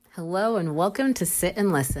Hello and welcome to Sit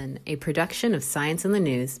and Listen, a production of Science in the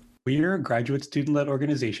News. We are a graduate student-led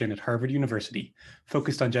organization at Harvard University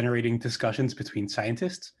focused on generating discussions between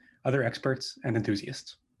scientists, other experts, and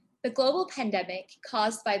enthusiasts. The global pandemic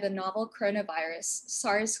caused by the novel coronavirus,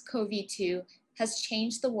 SARS-CoV-2, has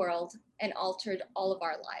changed the world and altered all of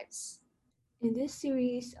our lives. In this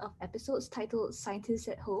series of episodes titled Scientists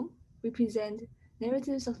at Home, we present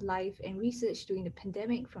narratives of life and research during the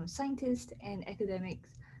pandemic from scientists and academics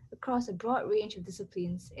across a broad range of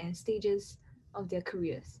disciplines and stages of their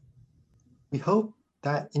careers. We hope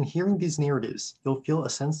that in hearing these narratives, you'll feel a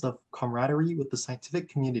sense of camaraderie with the scientific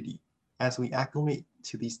community as we acclimate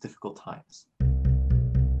to these difficult times.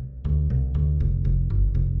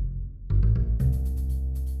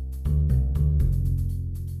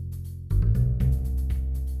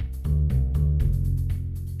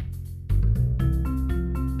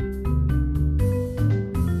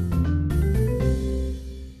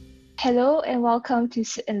 Hello and welcome to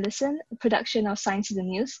Sit and Listen, a production of Science in the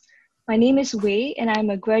News. My name is Wei and I'm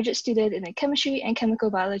a graduate student in the Chemistry and Chemical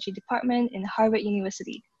Biology department in Harvard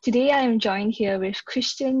University. Today I am joined here with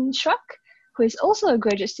Christian Schruck, who is also a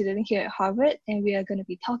graduate student here at Harvard, and we are going to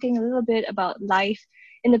be talking a little bit about life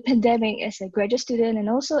in the pandemic as a graduate student and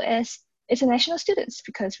also as international students,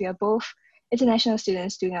 because we are both international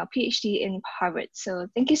students doing our PhD in Harvard. So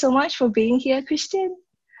thank you so much for being here, Christian.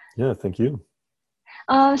 Yeah, thank you.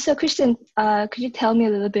 So Christian, could you tell me a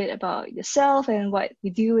little bit about yourself and what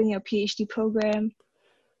you do in your PhD program?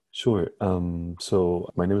 Sure. So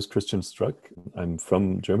my name is Christian Struck. I'm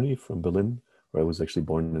from Germany, from Berlin, where I was actually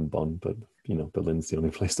born in Bonn, but Berlin's the only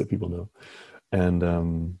place that people know. And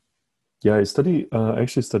I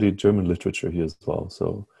actually studied German literature here as well.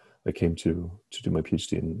 So I came to do my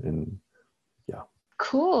PhD in.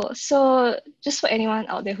 Cool. So just for anyone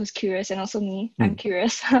out there who's curious, and also me, I'm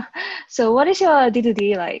curious. So what is your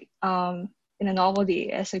day-to-day like in a normal day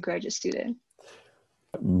as a graduate student?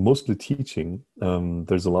 Mostly teaching.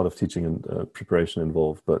 There's a lot of teaching and preparation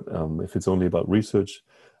involved, but if it's only about research,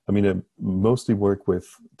 I mostly work with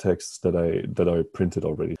texts that are printed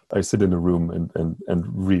already. I sit in a room and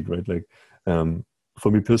read, right? Like for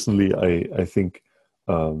me personally, I think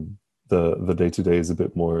the day-to-day is a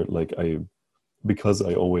bit more like because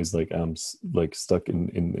I always am stuck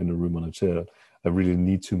in a room on a chair, I really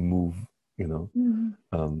need to move, Yes.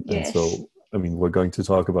 And so, we're going to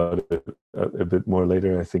talk about it a bit more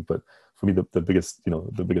later, I think, but for me, the biggest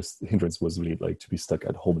hindrance was really to be stuck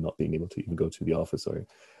at home and not being able to even go to the office or,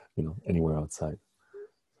 anywhere outside.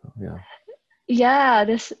 So, yeah. Yeah,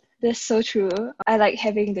 that's so true. I like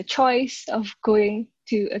having the choice of going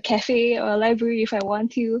to a cafe or a library if I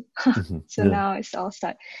want to. So now it's all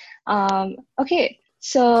stuck. Okay,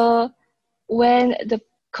 so when the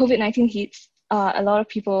COVID-19 hits, a lot of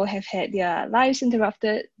people have had their lives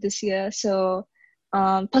interrupted this year. So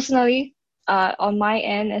personally, on my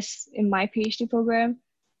end, as in my PhD program,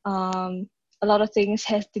 a lot of things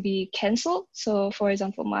had to be cancelled. So for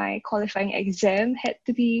example, my qualifying exam had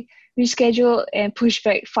to be rescheduled and pushed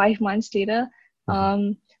back 5 months later.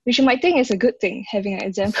 Which you might think is a good thing, having an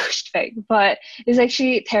exam pushed back, but it's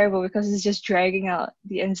actually terrible because it's just dragging out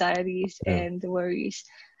the anxieties and the worries.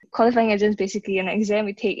 Qualifying exam is basically an exam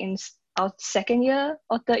we take in our second year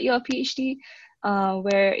or third year of PhD,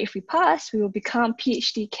 where if we pass, we will become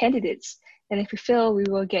PhD candidates. And if we fail, we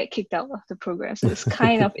will get kicked out of the program. So it's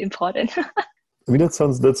kind of important. That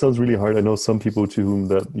sounds really hard. I know some people to whom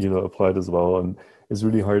that, applied as well. And it's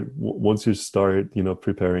really hard once you start,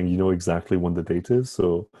 preparing, exactly when the date is.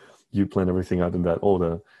 So you plan everything out in that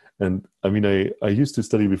order. And I used to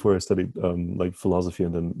study before I studied philosophy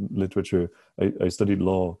and then literature. I studied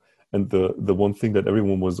law. And the one thing that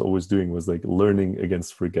everyone was always doing was learning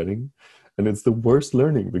against forgetting. And it's the worst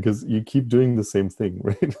learning because you keep doing the same thing,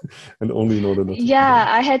 right? And only in order not to forget.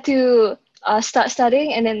 I had to start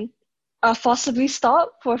studying and then forcibly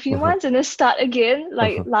stop for a few months and then start again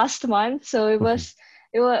last month. So it was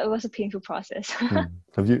a painful process.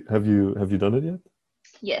 Have you done it yet?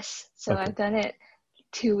 Yes. So Okay. I've done it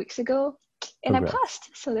 2 weeks ago and Congrats. I passed.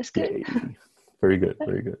 So that's good. Yay. Very good.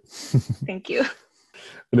 Very good. Thank you.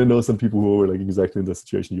 And I know some people who were exactly in the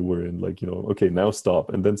situation you were in, okay, now stop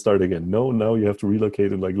and then start again. No, now you have to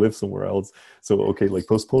relocate and live somewhere else. So, okay,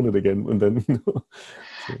 postpone it again. And then,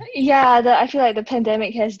 So. Yeah, I feel like the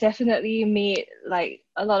pandemic has definitely made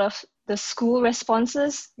a lot of the school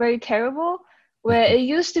responses very terrible, where it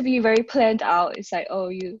used to be very planned out. It's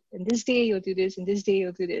in this day you'll do this, in this day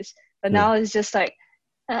you'll do this. But now it's just I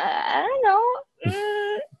don't know,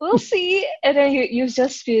 we'll see. And then you've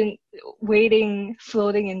just been waiting,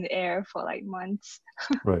 floating in the air for months.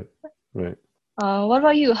 Right. What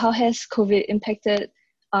about you? How has COVID impacted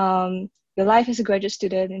your life as a graduate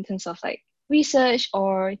student in terms of like research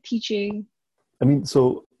or teaching? I mean,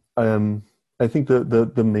 so I think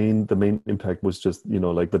the main impact was just, you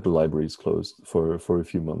know, like that the libraries closed for a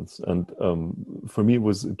few months, and for me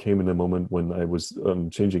it came in a moment when I was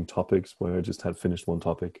changing topics, where I just had finished one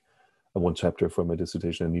topic, one chapter for my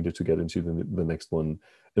dissertation, and needed to get into the next one.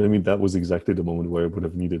 And I mean, that was exactly the moment where I would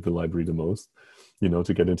have needed the library the most, you know,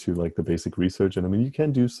 to get into like the basic research. And I mean, you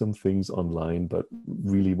can do some things online, but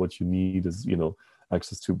really what you need is, you know,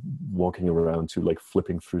 access to walking around, to like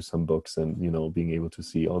flipping through some books and, you know, being able to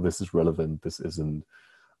see, oh, this is relevant, this isn't.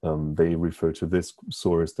 They refer to this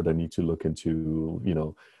source that I need to look into, you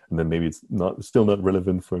know, and then maybe it's still not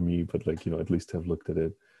relevant for me, but like, you know, at least have looked at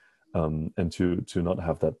it. And to not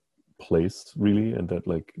have that place really, and that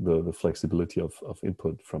like the flexibility of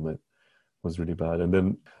input from it was really bad. And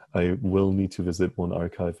then I will need to visit one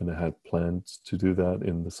archive, and I had planned to do that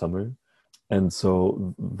in the summer. And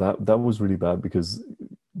so that was really bad, because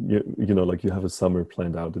you know, like you have a summer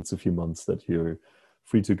planned out, it's a few months that you're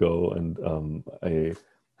free to go. And I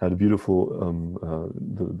had a beautiful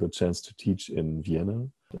the chance to teach in Vienna,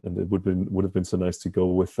 and it would have been so nice to go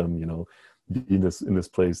with them, you know, be in this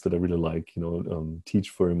place that I really like, you know, teach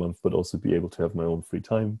for a month, but also be able to have my own free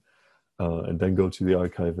time, and then go to the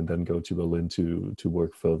archive, and then go to Berlin to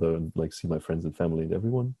work further and like see my friends and family and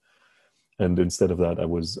everyone. And instead of that, I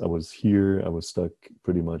was here. I was stuck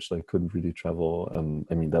pretty much, like couldn't really travel.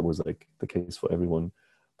 I mean, that was like the case for everyone.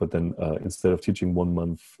 But then instead of teaching 1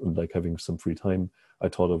 month and like having some free time, I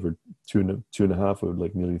taught over two and a half, or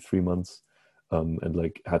like nearly 3 months, and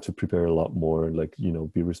like had to prepare a lot more, like, you know,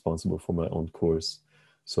 be responsible for my own course.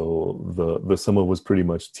 So the summer was pretty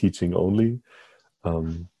much teaching only,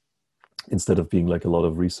 instead of being like a lot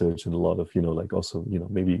of research and a lot of, you know, like also, you know,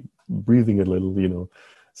 maybe breathing a little, you know,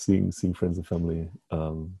 seeing friends and family.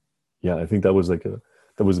 Yeah, I think that was like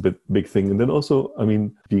a big thing. And then also, I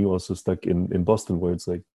mean, being also stuck in Boston, where it's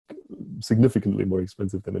like significantly more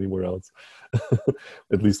expensive than anywhere else,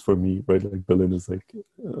 at least for me, right? Like Berlin is like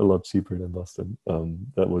a lot cheaper than Boston.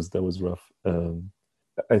 That was rough.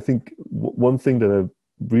 I think one thing that I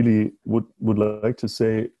really would like to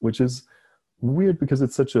say, which is weird because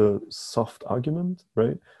it's such a soft argument,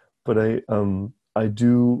 right? But I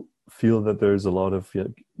do feel that there's a lot of,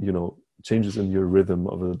 you know, changes in your rhythm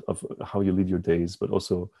of how you lead your days, but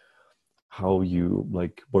also how you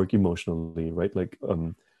like work emotionally, right? Like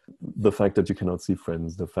the fact that you cannot see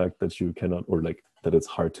friends, the fact that you cannot, or like that it's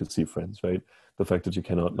hard to see friends, right? The fact that you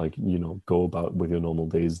cannot, like, you know, go about with your normal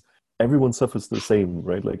days. Everyone suffers the same,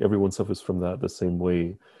 right? Like everyone suffers from that the same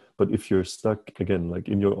way. But if you're stuck again, like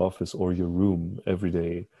in your office or your room every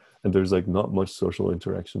day, and there's like not much social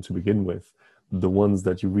interaction to begin with, the ones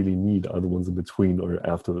that you really need are the ones in between or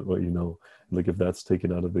after, or, you know, like if that's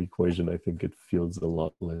taken out of the equation, I think it feels a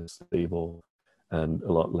lot less stable and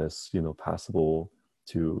a lot less, you know, passable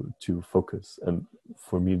to focus. And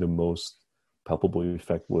for me, the most palpable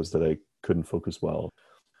effect was that I couldn't focus well.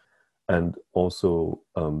 And also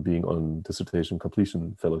being on dissertation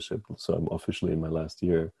completion fellowship, so I'm officially in my last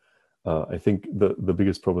year, I think the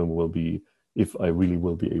biggest problem will be if I really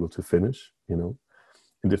will be able to finish, you know.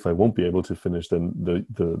 And if I won't be able to finish, then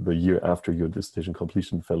the year after your dissertation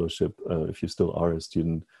completion fellowship, if you still are a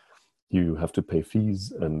student, you have to pay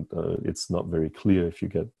fees, and it's not very clear if you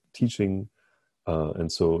get teaching.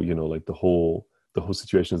 And so, you know, like the whole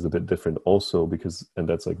situation is a bit different also, because, and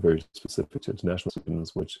that's like very specific to international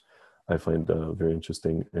students, which I find very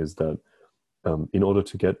interesting, is that in order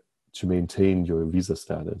to maintain your visa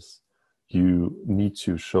status, you need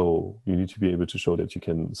to be able to show that you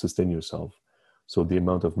can sustain yourself. So the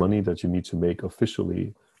amount of money that you need to make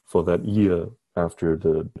officially for that year after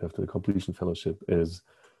the completion fellowship is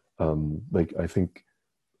like, I think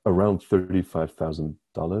around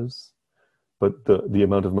 $35,000. But the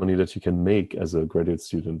amount of money that you can make as a graduate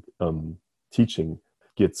student teaching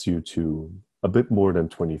gets you to a bit more than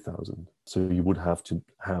 20,000. So you would have to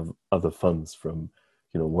have other funds from,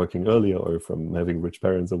 you know, working earlier or from having rich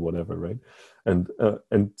parents or whatever, right? And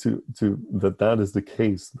to that is the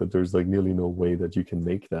case, that there's like nearly no way that you can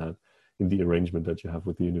make that in the arrangement that you have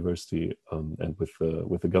with the university and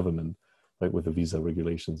with the government, like with the visa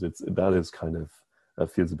regulations. That is kind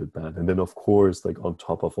of feels a bit bad. And then of course, like on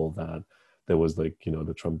top of all that, there was like, you know,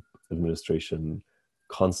 the Trump administration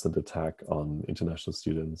constant attack on international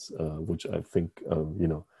students, which I think, you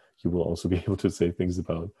know, you will also be able to say things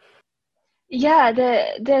about. Yeah,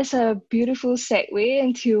 there's a beautiful segue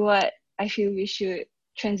into what I feel we should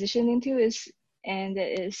transition into and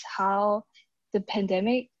that is how the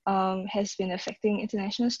pandemic has been affecting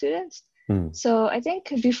international students. So I think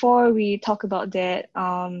before we talk about that,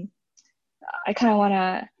 I kind of want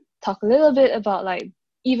to talk a little bit about like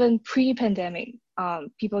even pre-pandemic,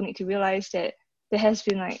 people need to realize that there has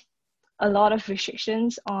been like a lot of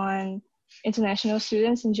restrictions on international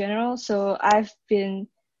students in general. So I've been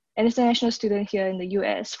an international student here in the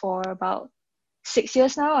US for about 6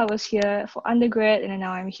 years now. I was here for undergrad, and then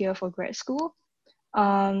now I'm here for grad school.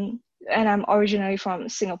 And I'm originally from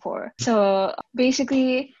Singapore. So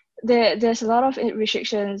basically, there's a lot of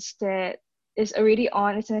restrictions that is already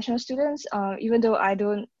on international students, even though I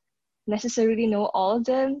don't necessarily know all of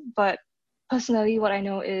them. But personally, what I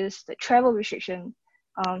know is the travel restriction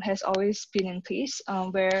has always been in place,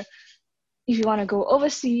 where if you want to go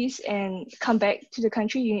overseas and come back to the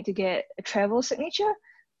country, you need to get a travel signature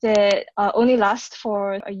that only lasts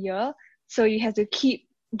for a year. So you have to keep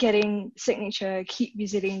getting signature, keep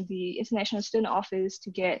visiting the international student office to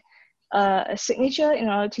get a signature in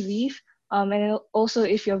order to leave. And also,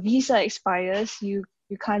 if your visa expires, you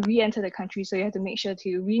can't re-enter the country, so you have to make sure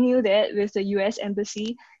to renew that with the US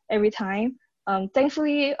Embassy every time.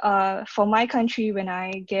 Thankfully, for my country, when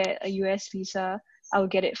I get a US visa, I'll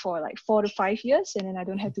get it for like 4 to 5 years, and then I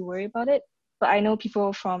don't have to worry about it. But I know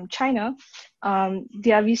people from China,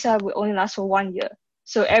 their visa will only last for 1 year.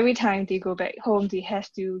 So every time they go back home, they have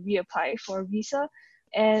to reapply for a visa.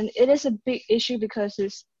 And it is a big issue because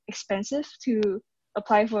it's expensive to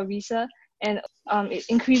apply for a visa. And it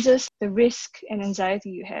increases the risk and anxiety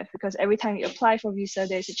you have, because every time you apply for a visa,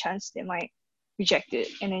 there's a chance they might reject it,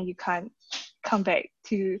 and then you can't come back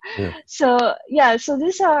to. Yeah. So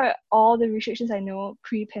these are all the restrictions I know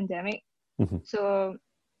pre-pandemic. Mm-hmm. So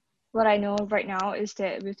what I know right now is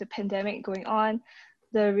that with the pandemic going on,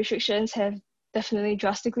 the restrictions have definitely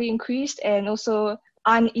drastically increased, and also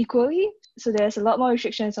unequally. So there's a lot more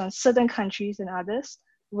restrictions on certain countries than others.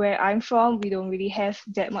 Where I'm from, we don't really have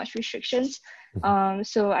that much restrictions.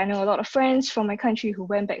 So I know a lot of friends from my country who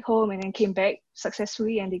went back home and then came back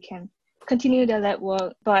successfully, and they can continue their lab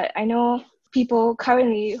work. But I know people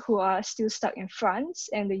currently who are still stuck in France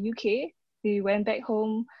and the UK. They went back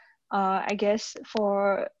home, I guess,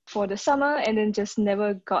 for the summer, and then just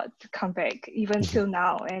never got to come back, even till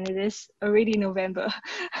now. And it is already November.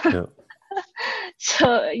 Yeah.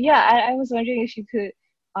 So yeah, I was wondering if you could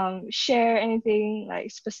share anything like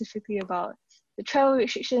specifically about the travel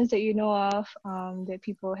restrictions that you know of, that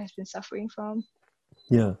people have been suffering from.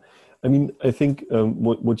 Yeah, I mean, I think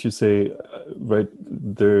what you say, right?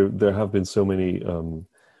 There have been so many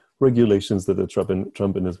regulations that the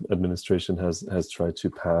Trump administration has tried to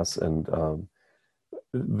pass, and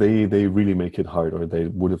they really make it hard, or they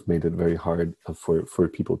would have made it very hard for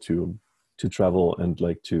people to travel and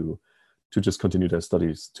like to just continue their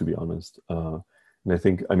studies, to be honest. And I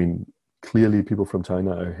think, I mean, clearly people from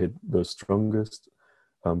China are hit the strongest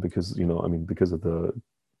because, because of the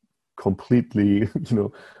completely,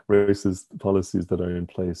 racist policies that are in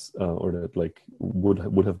place, or that like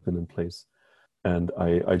would have been in place. And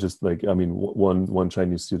I just like, I mean, one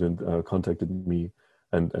Chinese student contacted me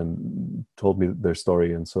and told me their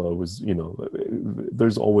story. And so I was,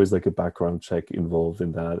 there's always like a background check involved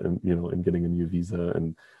in that, and, in getting a new visa,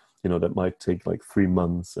 and, that might take like 3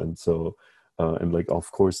 months. And so, and like,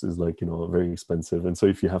 of course, is like, very expensive. And so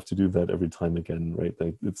if you have to do that every time again, right,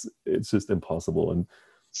 like it's just impossible. And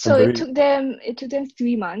so it took them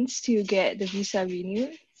 3 months to get the visa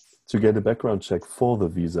renewed? To get a background check for the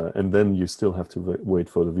visa, and then you still have to wait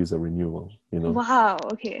for the visa renewal, Wow,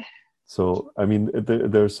 okay. So, I mean,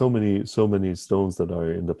 there are so many stones that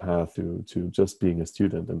are in the path to just being a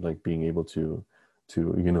student and like being able to do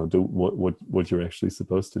what you're actually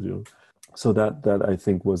supposed to do. So that I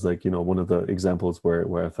think was like, one of the examples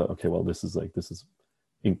where I thought, okay, well, this is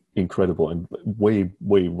incredible and way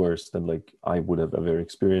worse than like I would have ever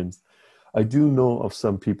experienced. I do know of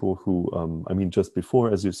some people who, just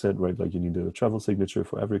before, as you said, right, like you need a travel signature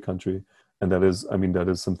for every country. And that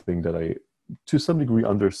is something that I, to some degree,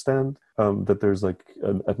 understand, that there's like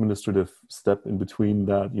an administrative step in between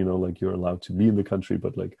that, like you're allowed to be in the country,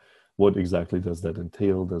 but like, what exactly does that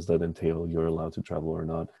entail? Does that entail you're allowed to travel or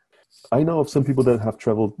not? I know of some people that have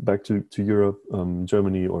traveled back to Europe,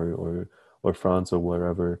 Germany or France or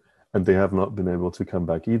wherever, and they have not been able to come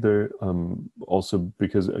back either. Also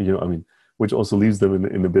because, which also leaves them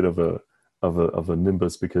in a bit of a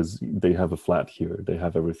nimbus, because they have a flat here, they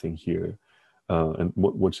have everything here, and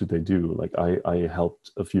what should they do? Like I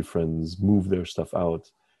helped a few friends move their stuff out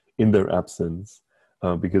in their absence,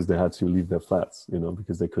 because they had to leave their flats,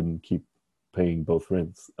 because they couldn't keep paying both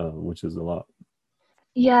rents, which is a lot.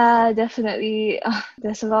 Yeah, definitely.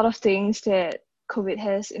 There's a lot of things that COVID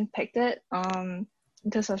has impacted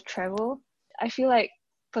in terms of travel. I feel like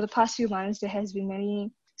for the past few months, there has been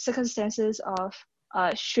many circumstances of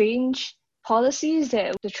strange policies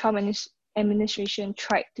that the Trump administration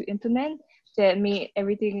tried to implement that made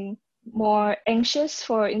everything more anxious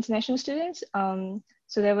for international students.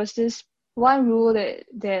 So there was this one rule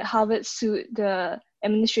that Harvard sued the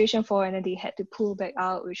administration for, and then they had to pull back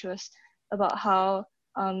out, which was about how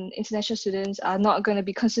international students are not going to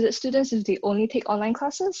be considered students if they only take online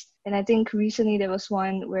classes. And I think recently there was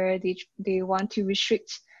one where they want to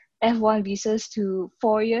restrict F1 visas to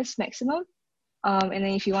 4 years maximum. And then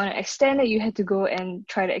if you want to extend it, you have to go and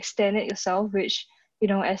try to extend it yourself, which, you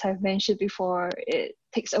know, as I've mentioned before, it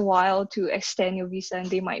takes a while to extend your visa and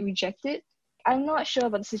they might reject it. I'm not sure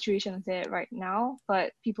about the situation of that right now,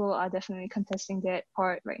 but people are definitely contesting that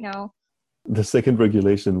part right now. The second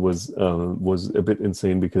regulation was a bit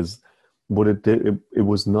insane because what it did, it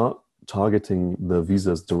was not targeting the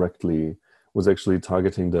visas directly, it was actually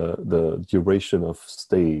targeting the duration of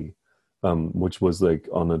stay, which was like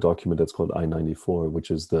on a document that's called I-94,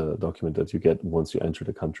 which is the document that you get once you enter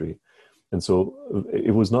the country. And so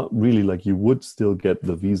it was not really like you would still get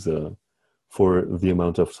the visa for the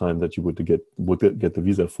amount of time that you would get the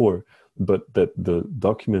visa for, but that the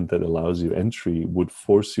document that allows you entry would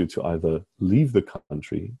force you to either leave the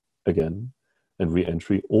country again and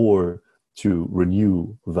re-entry, or to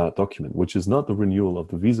renew that document, which is not the renewal of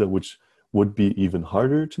the visa, which would be even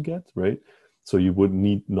harder to get, right? So you would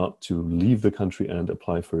need not to leave the country and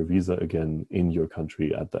apply for a visa again in your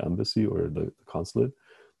country at the embassy or the consulate,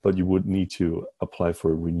 but you would need to apply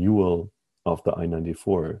for a renewal of the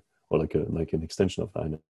I-94, or like an extension of the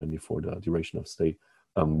I-94, the duration of stay,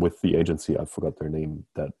 with the agency, I forgot their name,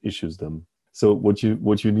 that issues them. So what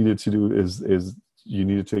you needed to do is you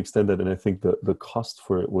needed to extend that, and I think the cost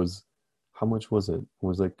for it was, how much was it? It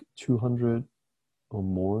was like 200 or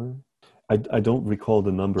more. I don't recall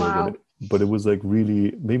the number, Wow. but it was like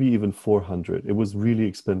really, maybe even 400. It was really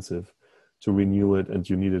expensive to renew it, and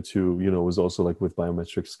you needed to, you know, it was also like with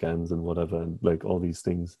biometric scans and whatever, and like all these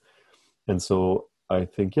things. And so I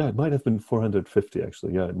think, yeah, it might have been 450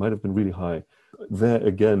 actually. Yeah, it might have been really high. There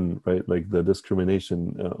again, right, like the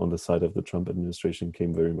discrimination on the side of the Trump administration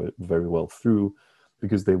came very, very well through,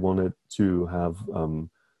 because they wanted to have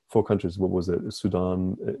 4 countries. What was it?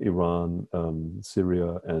 Sudan, Iran,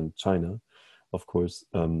 Syria, and China, of course,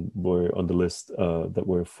 were on the list that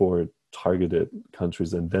were 4 targeted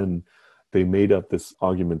countries. And then they made up this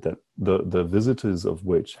argument that the visitors of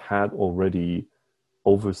which had already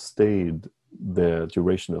overstayed their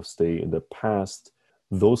duration of stay in the past,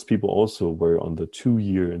 those people also were on the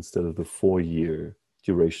 2-year instead of the 4-year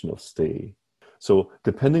duration of stay. So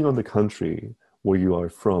depending on the country where you are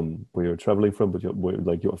from, where you're traveling from, but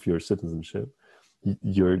of your citizenship,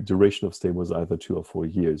 your duration of stay was either 2 or 4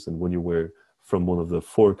 years. And when you were from one of the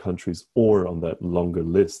 4 countries or on that longer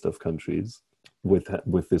list of countries with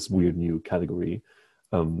this weird new category,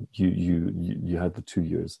 you had the 2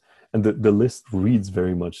 years. And the list reads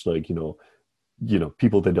very much like, you know,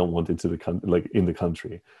 people they don't want into the in the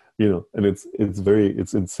country, you know, and it's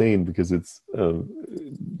insane because it's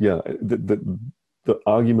the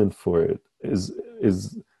argument for it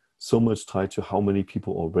is so much tied to how many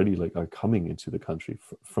people already like are coming into the country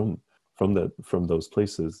from those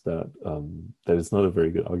places that it's not a very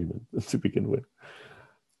good argument to begin with.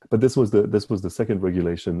 But this was the second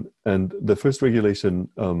regulation, and the first regulation.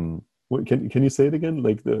 Can you say it again?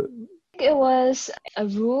 Like it was a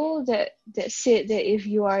rule that said that if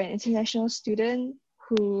you are an international student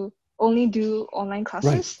who only do online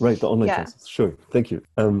classes. Right, the online classes. Sure, thank you.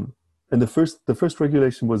 And the first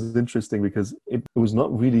regulation was interesting because it was not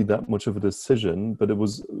really that much of a decision, but it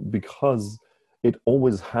was because it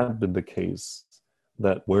always had been the case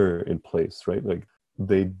that were in place, right? Like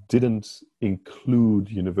they didn't include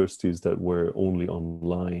universities that were only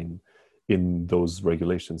online in those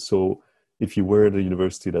regulations. So if you were at a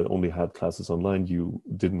university that only had classes online, you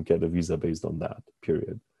didn't get a visa based on that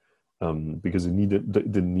period, because it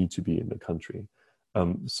didn't need to be in the country.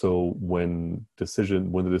 So when the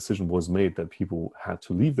decision was made that people had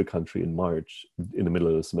to leave the country in March, in the middle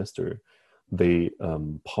of the semester, they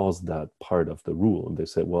paused that part of the rule, and they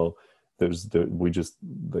said, well, this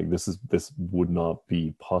would not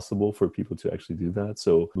be possible for people to actually do that.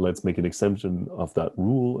 So let's make an exemption of that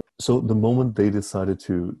rule. So the moment they decided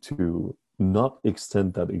to not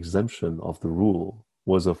extend that exemption of the rule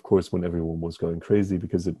was, of course, when everyone was going crazy,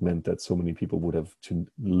 because it meant that so many people would have to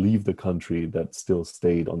leave the country that still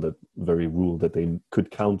stayed on that very rule that they could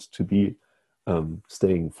count to be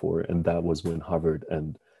staying for. And that was when Harvard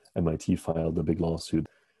and MIT filed a big lawsuit.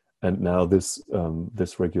 And now this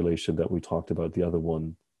regulation that we talked about, the other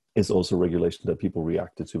one, is also regulation that people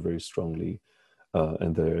reacted to very strongly.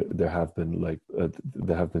 and there have been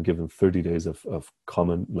they have been given 30 days of a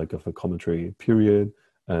commentary period,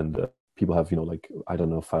 and people have I don't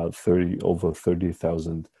know, filed over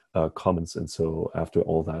 30,000 comments, and so after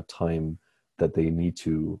all that time that they need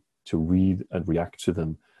to read and react to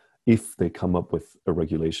them, if they come up with a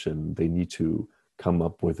regulation, they need to come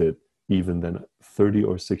up with it even then 30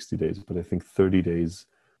 or 60 days, but I think 30 days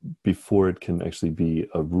before it can actually be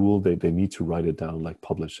a rule. They need to write it down,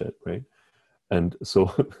 publish it, right? And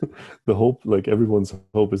so the hope, everyone's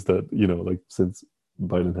hope is that, since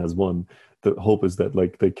Biden has won, the hope is that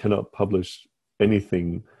they cannot publish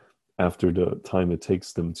anything after the time it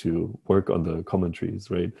takes them to work on the commentaries,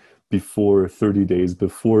 right? Before 30 days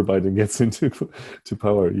before Biden gets into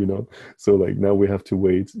power, So now we have to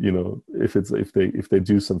wait, if they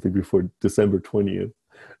do something before December 20th,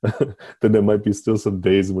 then there might be still some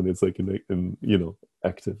days when it's an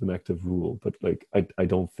active rule, but I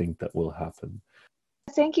don't think that will happen.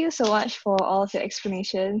 Thank you so much for all of the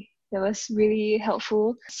explanation. That was really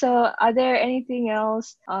helpful. So are there anything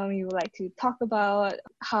else you would like to talk about,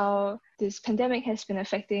 how this pandemic has been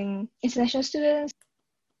affecting international students?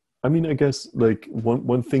 I mean, I guess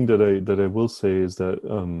one thing that I will say is that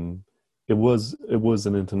it was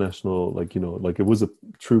an international, it was a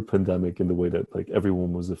true pandemic in the way that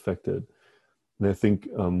everyone was affected. And I think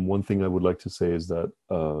one thing I would like to say is that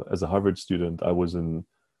as a Harvard student, I was in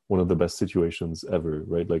one of the best situations ever,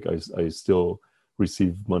 right? I still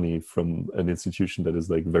receive money from an institution that is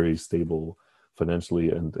very stable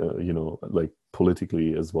financially and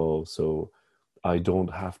politically as well. So I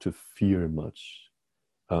don't have to fear much.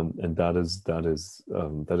 And that is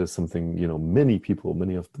something, many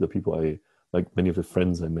of the people many of the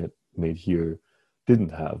friends I made here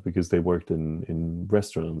didn't have, because they worked in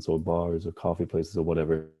restaurants or bars or coffee places or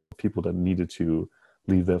whatever. People that needed to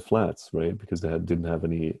leave their flats, right? Because they didn't have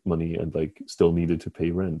any money and still needed to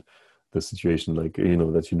pay rent. The situation that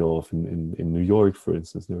of in New York, for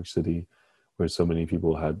instance, New York City, where so many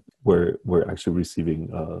people were actually receiving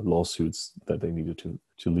lawsuits that they needed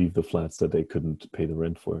to leave the flats that they couldn't pay the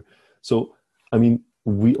rent for. So, I mean,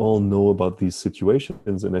 we all know about these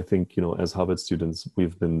situations, and I think as Harvard students,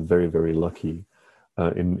 we've been very, very lucky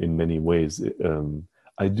in many ways.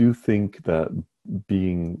 I do think that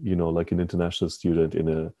being an international student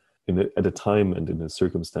at a time and in a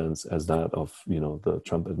circumstance as that of the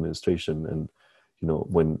Trump administration, and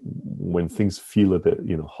when things feel a bit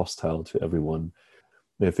hostile to everyone,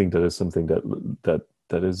 I think that is something that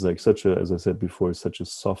is such a, as I said before, such a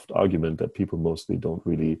soft argument that people mostly don't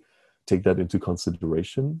really take that into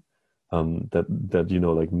consideration.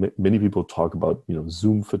 Many people talk about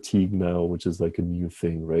Zoom fatigue now, which is a new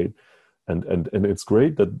thing, right? And it's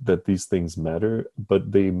great that these things matter,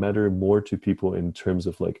 but they matter more to people in terms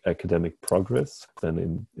of academic progress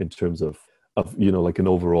than in terms of an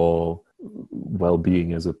overall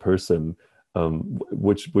well-being as a person,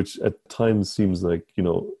 which at times seems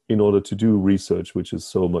in order to do research, which is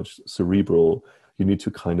so much cerebral, you need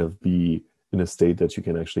to kind of be in a state that you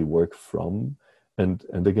can actually work from. And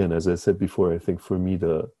again, as I said before, I think for me,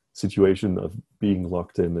 the situation of being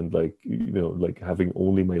locked in and having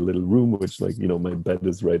only my little room, which my bed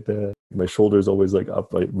is right there, my shoulders always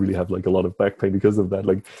up, I really have a lot of back pain because of that.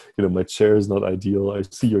 My chair is not ideal. I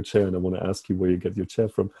see your chair and I want to ask you where you get your chair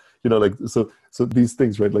from, so these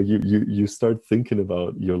things, right? You start thinking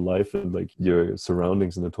about your life and your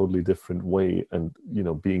surroundings in a totally different way, and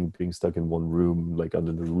being stuck in one room,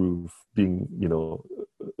 under the roof, being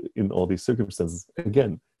in all these circumstances,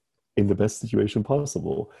 again, in the best situation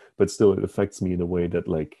possible, but still it affects me in a way that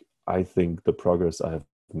I think the progress I have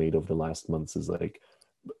made over the last months is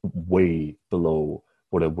way below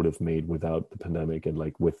what I would have made without the pandemic, and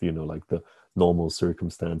with the normal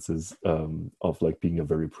circumstances of being a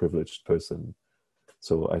very privileged person.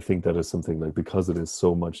 So I think that is something because it is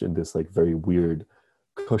so much in this very weird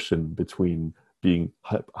cushion between being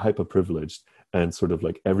hyper privileged and sort of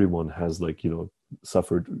everyone has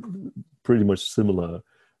suffered pretty much similar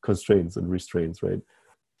constraints and restraints, right?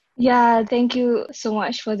 Yeah, thank you so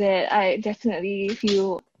much for that. I definitely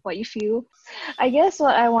feel what you feel. I guess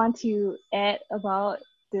what I want to add about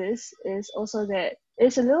this is also that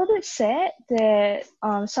it's a little bit sad that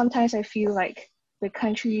sometimes I feel the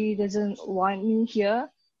country doesn't want me here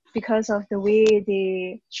because of the way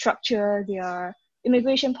they structure their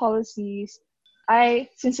immigration policies. I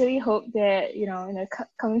sincerely hope that, in the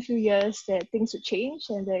coming few years that things will change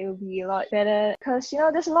and that it will be a lot better, because,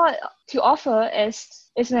 there's a lot to offer as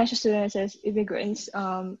international students, as immigrants,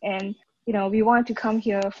 and, we want to come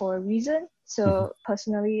here for a reason. So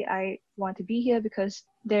personally, I want to be here because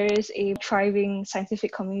there is a thriving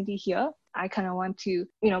scientific community here. I kind of want to,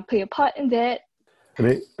 play a part in that.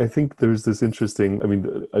 And I think there's this interesting, I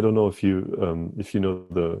mean, I don't know if you know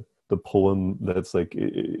the poem that's like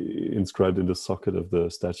inscribed in the socket of the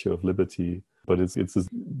Statue of Liberty, but it's this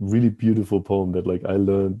really beautiful poem that like I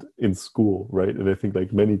learned in school, right? And I think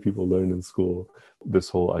like many people learn in school this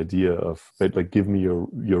whole idea of, right, like, give me your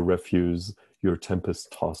refuse, your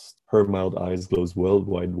tempest tossed, her mild eyes glows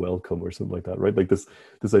worldwide welcome, or something like that, right? Like this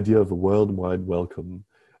idea of a worldwide welcome.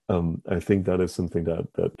 I think that is something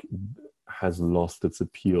that has lost its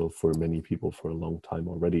appeal for many people for a long time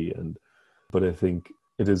already. But I think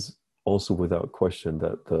it is also without question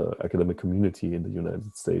that the academic community in the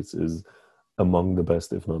United States is among the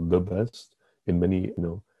best, if not the best, in many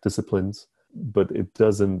disciplines. But it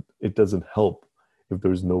doesn't help if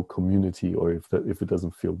there's no community, or if it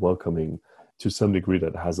doesn't feel welcoming. To some degree,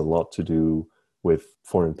 that has a lot to do with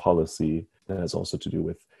foreign policy. It has also to do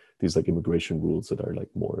with these like immigration rules that are like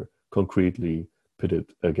more concretely pitted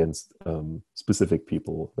against specific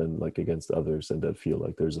people than like against others, and that feel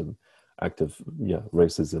like there's an active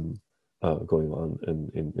racism going on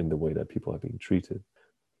in the way that people are being treated.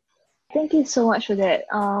 Thank you so much for that.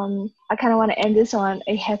 I kind of want to end this on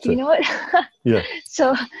a happy note. Yeah.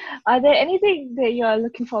 So, are there anything that you are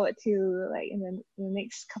looking forward to, like in the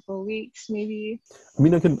next couple of weeks, maybe? I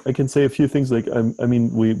mean, I can say a few things. Like, I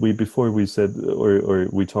mean, we before we said or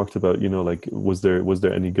we talked about, like, was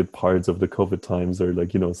there any good parts of the COVID times, or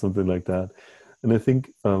like, something like that. And I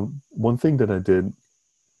think one thing that I did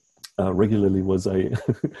regularly was I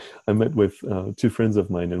met with two friends of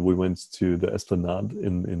mine, and we went to the Esplanade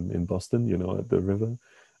in Boston, at the river,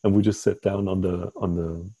 and we just sat down on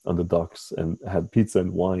the docks and had pizza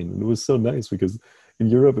and wine. And it was so nice, because in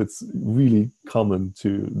Europe it's really common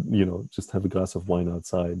to just have a glass of wine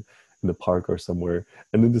outside in the park or somewhere,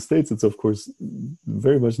 and in the States it's of course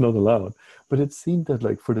very much not allowed. But it seemed that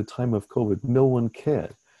like for the time of COVID, no one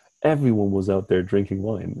cared. Everyone was out there drinking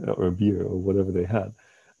wine or beer or whatever they had.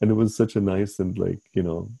 And it was such a nice and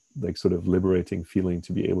like sort of liberating feeling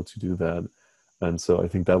to be able to do that. And so I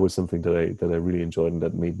think that was something that I really enjoyed, and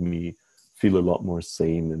that made me feel a lot more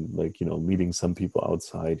sane, and like, meeting some people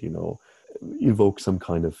outside, evoke some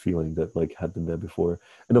kind of feeling that like had been there before.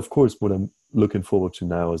 And of course, what I'm looking forward to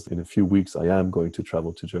now is in a few weeks, I am going to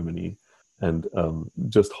travel to Germany, and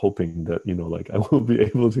just hoping that, like I will be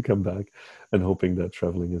able to come back, and hoping that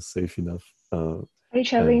traveling is safe enough. Are you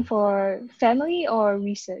traveling for family or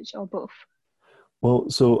research, or both? Well,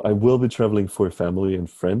 so I will be traveling for family and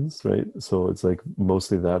friends, right? So it's like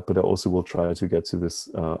mostly that, but I also will try to get to this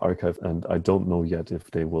archive, and I don't know yet if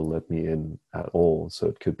they will let me in at all. So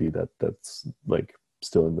it could be that's like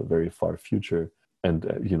still in the very far future. And,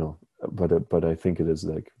 but I think it is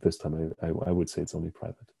like this time I would say it's only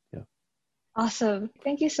private. Yeah. Awesome.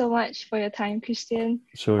 Thank you so much for your time, Christian.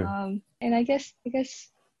 Sure. And I guess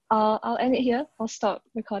I'll end it here. I'll stop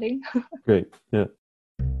recording. Great. Yeah.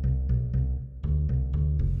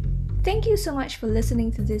 Thank you so much for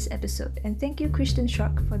listening to this episode, and thank you, Christian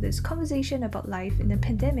Schrock, for this conversation about life in the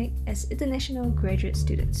pandemic as international graduate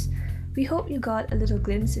students. We hope you got a little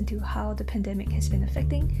glimpse into how the pandemic has been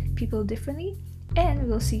affecting people differently, and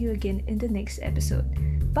we'll see you again in the next episode.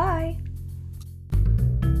 Bye!